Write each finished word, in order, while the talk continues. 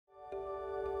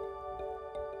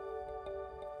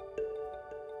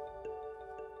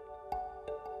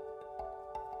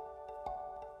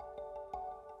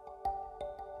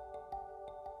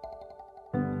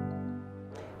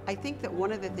I think that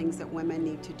one of the things that women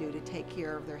need to do to take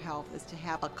care of their health is to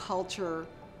have a culture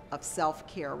of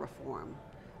self-care reform,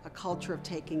 a culture of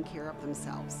taking care of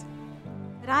themselves.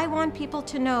 What I want people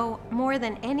to know more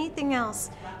than anything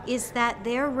else is that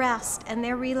their rest and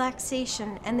their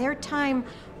relaxation and their time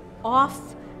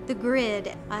off the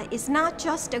grid is not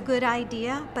just a good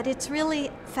idea, but it's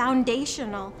really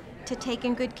foundational to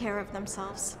taking good care of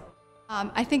themselves.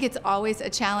 I think it's always a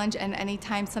challenge, and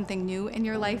anytime something new in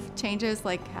your life changes,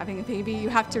 like having a baby, you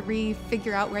have to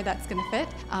figure out where that's going to fit.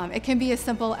 It can be as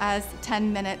simple as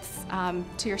 10 minutes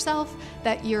to yourself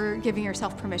that you're giving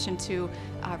yourself permission to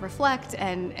reflect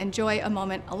and enjoy a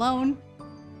moment alone.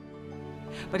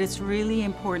 But it's really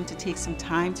important to take some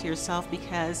time to yourself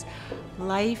because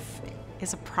life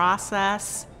is a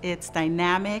process, it's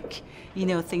dynamic,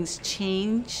 things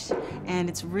change, and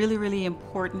it's really, really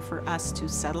important for us to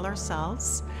settle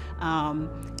ourselves,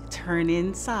 turn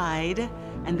inside,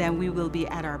 and then we will be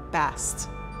at our best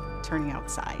turning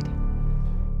outside.